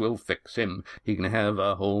stones will fix him. He can have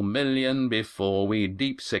 1,000,000 before we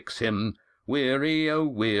deep six him. Weary, oh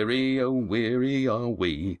weary are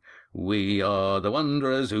we. We are the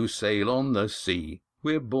wanderers who sail on the sea.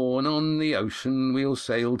 We're born on the ocean, we'll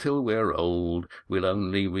sail till we're old. We'll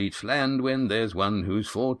only reach land when there's one who's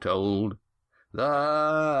foretold.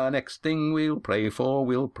 The next thing we'll pray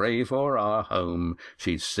for our home.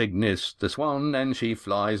 She's Cygnus the swan, and she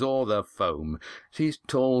flies o'er the foam. She's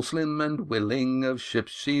tall, slim, and willing, of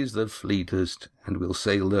ships she's the fleetest, and we'll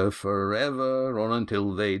sail her forever on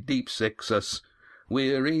until they deep six us.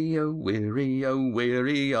 Weary, oh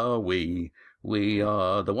weary are we. We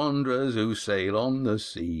are the wanderers who sail on the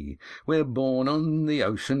sea. We're born on the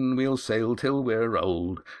ocean, we'll sail till we're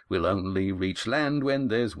old. We'll only reach land when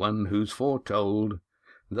there's one who's foretold.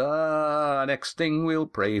 The next thing we'll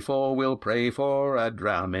pray for a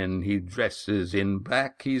drowning. He dresses in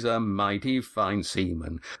black, he's a mighty fine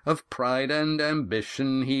seaman. Of pride and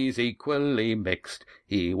ambition he's equally mixed.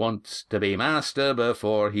 He wants to be master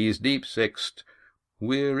before he's deep sixed.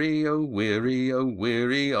 Weary, oh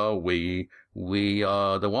weary are we. We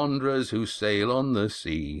are the wanderers who sail on the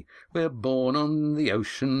sea. We're born on the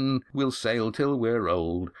ocean, we'll sail till we're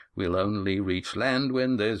old. We'll only reach land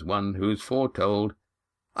when there's one who's foretold.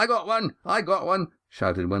 I got one,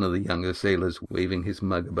 shouted one of the younger sailors, waving his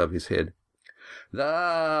mug above his head.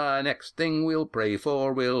 The next thing we'll all pray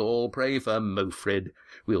for Mofrid.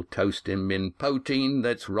 We'll toast him in poteen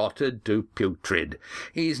that's rotted to putrid.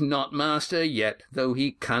 He's not master yet, though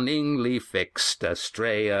he cunningly fixed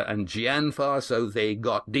Estrella and Gianfar, so they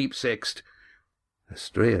got deep sixed.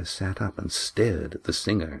 Estrella sat up and stared at the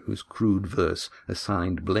singer, whose crude verse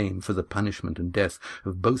assigned blame for the punishment and death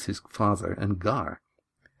of both his father and Gar.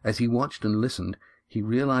 As he watched and listened, he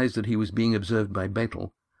realized that he was being observed by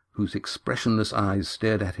Betel, whose expressionless eyes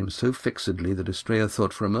stared at him so fixedly that Estrella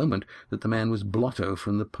thought for a moment that the man was Blotto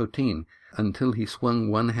from the poteen, until he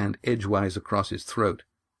swung one hand edgewise across his throat.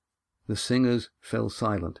 The singers fell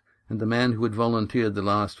silent, and the man who had volunteered the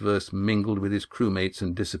last verse mingled with his crewmates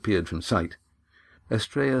and disappeared from sight.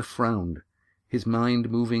 Estrella frowned, his mind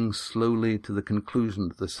moving slowly to the conclusion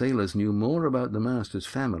that the sailors knew more about the master's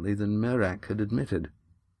family than Merak had admitted.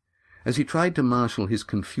 As he tried to marshal his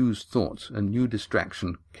confused thoughts, a new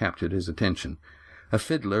distraction captured his attention. A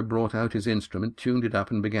fiddler brought out his instrument, tuned it up,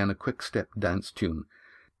 and began a quick-step dance tune.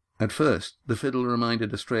 At first, the fiddle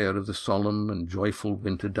reminded Estrella of the solemn and joyful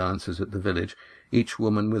winter dances at the village, each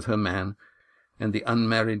woman with her man, and the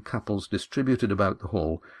unmarried couples distributed about the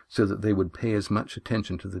hall so that they would pay as much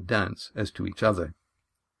attention to the dance as to each other.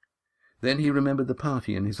 Then he remembered the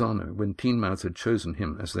party in his honor, when Teignmouth had chosen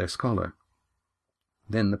him as their scholar.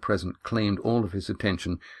 Then the present claimed all of his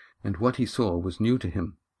attention, and what he saw was new to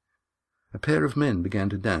him. A pair of men began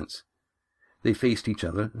to dance. They faced each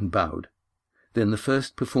other and bowed. Then the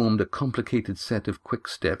first performed a complicated set of quick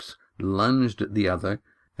steps, lunged at the other,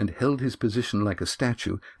 and held his position like a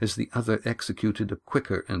statue as the other executed a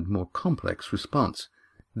quicker and more complex response.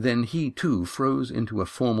 Then he, too, froze into a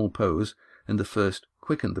formal pose, and the first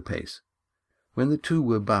quickened the pace. When the two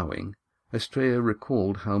were bowing, Estrella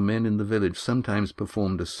recalled how men in the village sometimes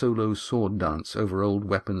performed a solo sword dance over old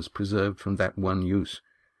weapons preserved from that one use.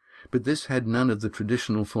 But this had none of the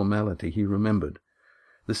traditional formality he remembered.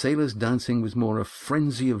 The sailors' dancing was more a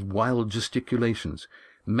frenzy of wild gesticulations,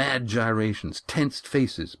 mad gyrations, tensed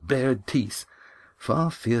faces, bared teeth,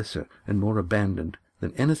 far fiercer and more abandoned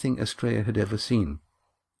than anything Estrella had ever seen.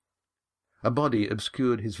 A body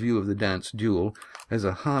obscured his view of the dance duel as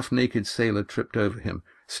a half-naked sailor tripped over him,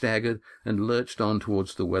 staggered, and lurched on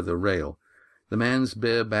towards the weather rail. The man's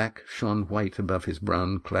bare back shone white above his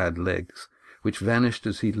brown-clad legs, which vanished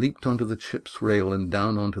as he leaped onto the ship's rail and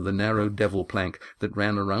down onto the narrow devil plank that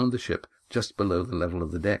ran around the ship just below the level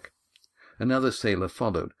of the deck. Another sailor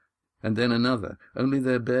followed, and then another, only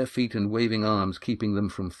their bare feet and waving arms keeping them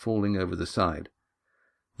from falling over the side.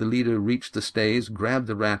 The leader reached the stays, grabbed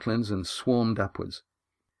the ratlins, and swarmed upwards.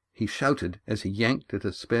 He shouted as he yanked at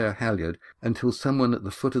a spare halyard until someone at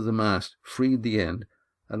the foot of the mast freed the end,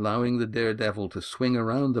 allowing the daredevil to swing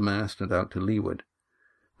around the mast and out to leeward.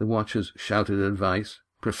 The watchers shouted advice,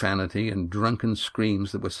 profanity, and drunken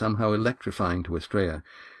screams that were somehow electrifying to Estrella.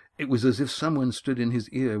 It was as if someone stood in his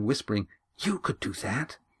ear, whispering, "You could do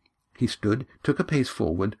that." He stood, took a pace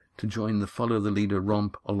forward, to join the follow-the-leader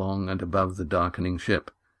romp along and above the darkening ship.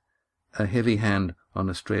 A heavy hand on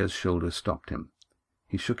Estrella's shoulder stopped him.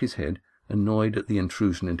 He shook his head, annoyed at the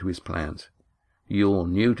intrusion into his plans. "You're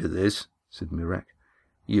new to this," said Mirac.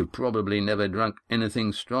 "You've probably never drunk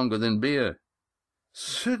anything stronger than beer."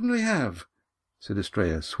 "Certainly have," said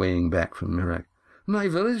Estrella, swaying back from Mirac. "My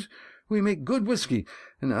village, we make good whiskey,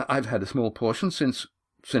 and I've had a small portion since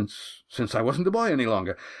I wasn't a boy any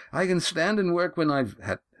longer. I can stand and work when I've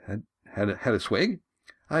had a swig.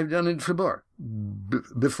 I've done it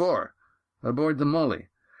before, aboard the Molly.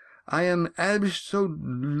 I am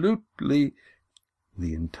absolutely—"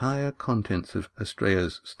 The entire contents of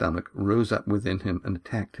Estrella's stomach rose up within him and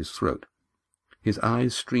attacked his throat, his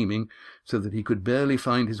eyes streaming so that he could barely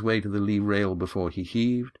find his way to the lee rail before he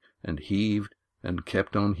heaved and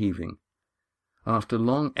kept on heaving. After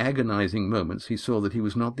long agonizing moments he saw that he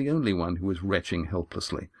was not the only one who was retching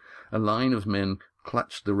helplessly. A line of men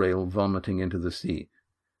clutched the rail, vomiting into the sea.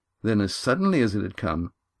 Then, as suddenly as it had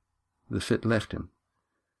come, the fit left him.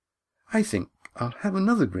 "I think I'll have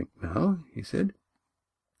another drink now," he said.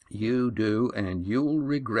 "You do, and you'll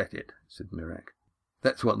regret it," said Mirac.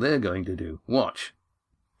 "That's what they're going to do. Watch."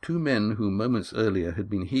 Two men who moments earlier had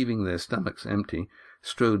been heaving their stomachs empty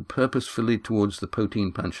strode purposefully towards the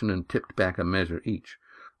poteen puncheon and tipped back a measure each.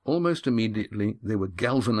 Almost immediately they were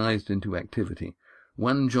galvanized into activity.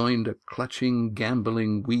 One joined a clutching,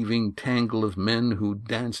 gambling, weaving tangle of men who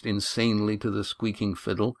danced insanely to the squeaking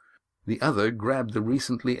fiddle. The other grabbed the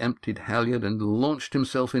recently emptied halyard and launched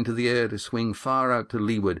himself into the air to swing far out to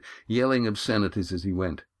leeward, yelling obscenities as he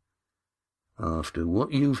went. "After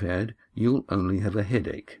what you've had, you'll only have a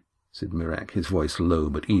headache," said Mirac, his voice low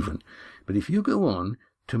but even. "But if you go on,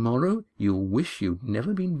 tomorrow you'll wish you'd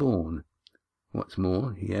never been born. What's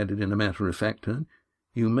more," he added in a matter-of-fact tone,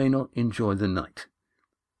 "you may not enjoy the night.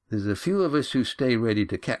 There's a few of us who stay ready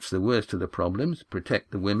to catch the worst of the problems, protect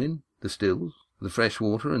the women, the stills, the fresh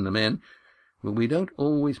water, and the men, but we don't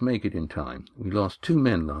always make it in time. We lost 2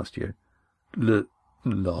 men last year."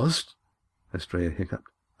 "Lost?" Estrella hiccuped.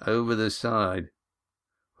 "Over the side."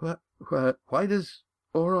 Why does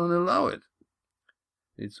Oron allow it?"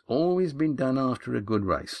 "It's always been done after a good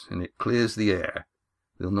race, and it clears the air.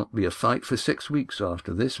 There'll not be a fight for 6 weeks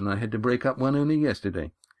after this, and I had to break up one only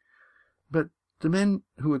yesterday." "But the men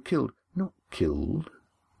who were killed—" "Not killed,"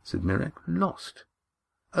 said Mirac. "Lost.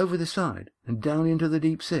 Over the side and down into the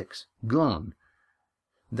deep six. Gone.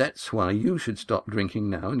 That's why you should stop drinking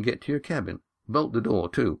now and get to your cabin. Bolt the door,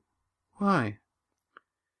 too." "Why?"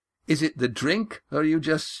 "Is it the drink, or are you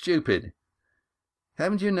just stupid?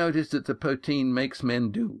 Haven't you noticed that the poteen makes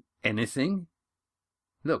men do anything?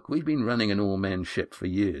 Look, we've been running an all-men ship for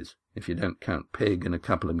years, if you don't count Peg and a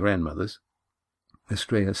couple of grandmothers."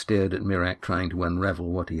 Estrella stared at Mirac, trying to unravel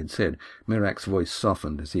what he had said. Mirac's voice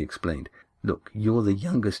softened as he explained. "Look, you're the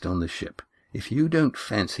youngest on the ship. If you don't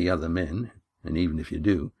fancy other men, and even if you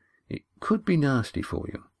do, it could be nasty for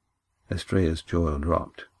you." Estrella's jaw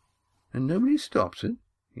dropped. "And nobody stops it?"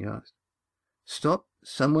 he asked. "Stop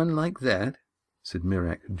someone like that?" said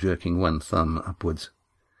Mirac, jerking one thumb upwards.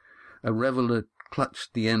 A reveller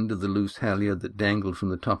clutched the end of the loose halyard that dangled from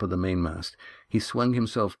the top of the mainmast. He swung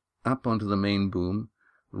himself up onto the main boom,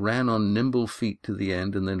 ran on nimble feet to the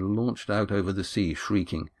end, and then launched out over the sea,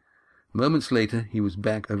 shrieking. Moments later he was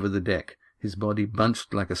back over the deck, his body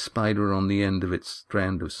bunched like a spider on the end of its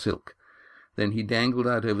strand of silk. Then he dangled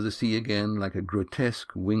out over the sea again like a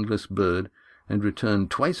grotesque, wingless bird, and returned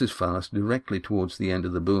twice as fast directly towards the end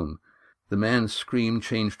of the boom. The man's scream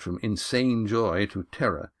changed from insane joy to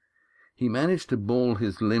terror. He managed to ball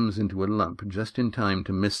his limbs into a lump just in time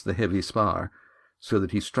to miss the heavy spar, so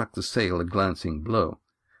that he struck the sail a glancing blow.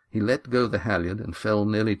 He let go the halyard and fell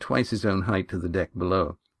nearly twice his own height to the deck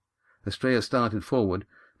below. Estrella started forward,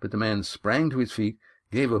 but the man sprang to his feet,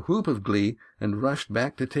 gave a whoop of glee, and rushed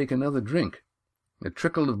back to take another drink. A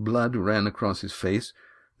trickle of blood ran across his face,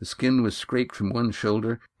 the skin was scraped from one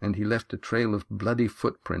shoulder, and he left a trail of bloody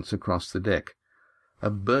footprints across the deck. A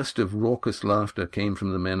burst of raucous laughter came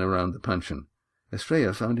from the men around the puncheon.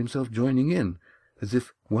 Estrella found himself joining in, as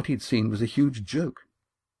if what he'd seen was a huge joke.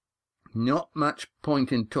 "Not much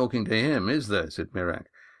point in talking to him, is there?" said Mirac.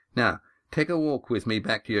 "Now, take a walk with me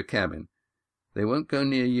back to your cabin. They won't go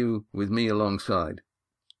near you with me alongside."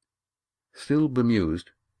 Still bemused,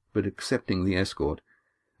 but accepting the escort,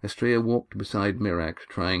 Estrella walked beside Mirac,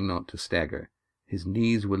 trying not to stagger. His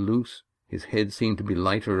knees were loose, his head seemed to be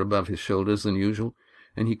lighter above his shoulders than usual,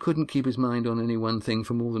 and he couldn't keep his mind on any one thing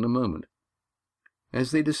for more than a moment. As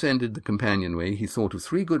they descended the companionway, he thought of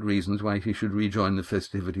 3 good reasons why he should rejoin the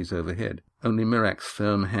festivities overhead. Only Mirac's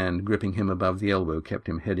firm hand gripping him above the elbow kept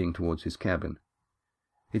him heading towards his cabin.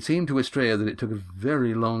 It seemed to Estrella that it took a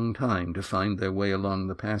very long time to find their way along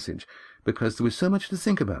the passage, because there was so much to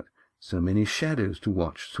think about, so many shadows to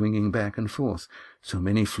watch swinging back and forth, so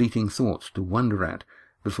many fleeting thoughts to wonder at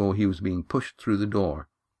before he was being pushed through the door.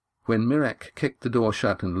 When Mirac kicked the door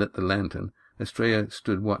shut and lit the lantern, Estrella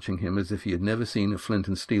stood watching him as if he had never seen a flint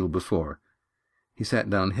and steel before. He sat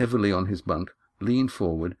down heavily on his bunk, leaned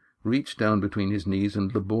forward, reached down between his knees,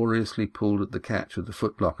 and laboriously pulled at the catch of the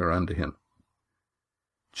footlocker under him.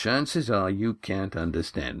 "Chances are you can't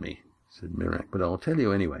understand me," said Mirac, "but I'll tell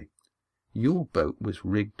you anyway. Your boat was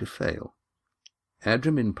rigged to fail.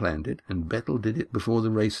 Adramin planned it, and Bettel did it before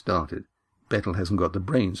the race started. Bettel hasn't got the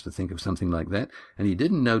brains to think of something like that, and he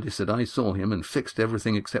didn't notice that I saw him and fixed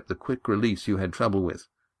everything except the quick release you had trouble with."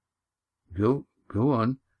 Go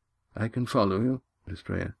on. I can follow you,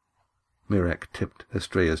 Estrella." Mirac tipped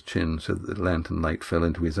Estrella's chin so that the lantern light fell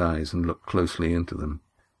into his eyes and looked closely into them.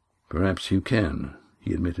 "Perhaps you can,"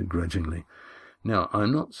 he admitted grudgingly. "Now,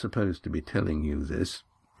 I'm not supposed to be telling you this,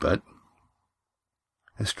 but—"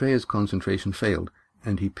 Estrella's concentration failed,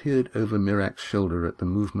 and he peered over Mirac's shoulder at the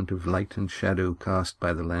movement of light and shadow cast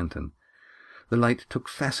by the lantern. The light took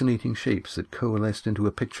fascinating shapes that coalesced into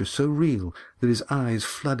a picture so real that his eyes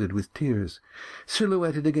flooded with tears.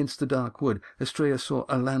 Silhouetted against the dark wood, Estrella saw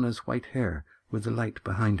Alana's white hair, with the light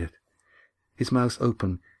behind it. His mouth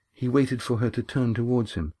open, he waited for her to turn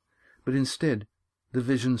towards him, but instead the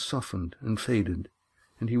vision softened and faded,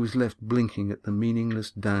 and he was left blinking at the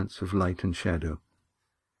meaningless dance of light and shadow.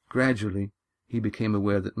 Gradually, he became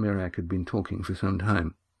aware that Mirac had been talking for some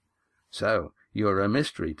time. "So, you're a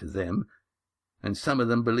mystery to them, and some of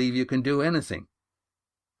them believe you can do anything.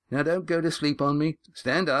 Now don't go to sleep on me.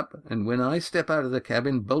 Stand up, and when I step out of the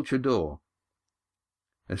cabin, bolt your door."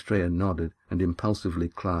 Estrella nodded and impulsively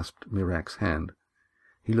clasped Mirac's hand.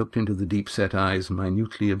 He looked into the deep-set eyes,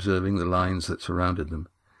 minutely observing the lines that surrounded them.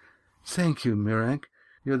 "Thank you, Mirac.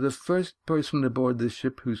 You're the first person aboard this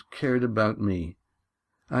ship who's cared about me.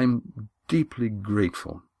 I'm deeply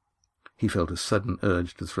grateful." He felt a sudden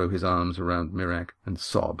urge to throw his arms around Mirac and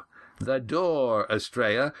sob. "The door,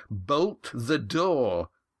 Estrella! Bolt the door!"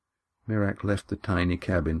 Mirac left the tiny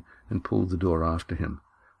cabin and pulled the door after him.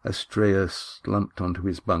 Estrella slumped onto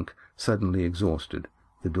his bunk, suddenly exhausted.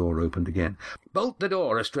 The door opened again. "Bolt the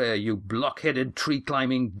door, Estrella, you block-headed,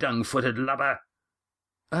 tree-climbing, dung-footed lubber!"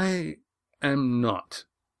 "I am not,"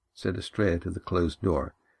 said Estrella to the closed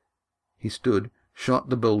door. He stood, shot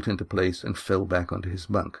the bolt into place, and fell back onto his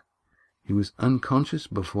bunk. He was unconscious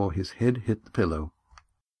before his head hit the pillow.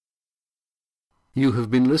 You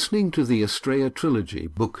have been listening to the Estrella Trilogy,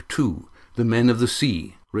 Book 2, The Men of the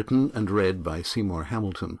Sea, written and read by Seymour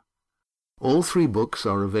Hamilton. All 3 books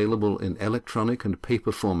are available in electronic and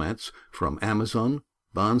paper formats from Amazon,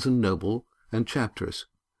 Barnes & Noble, and Chapters.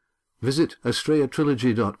 Visit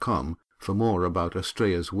estrellatrilogy.com for more about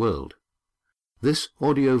Estrella's world. This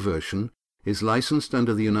audio version is licensed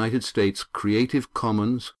under the United States Creative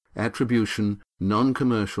Commons Attribution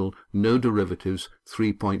Non-Commercial No Derivatives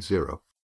 3.0.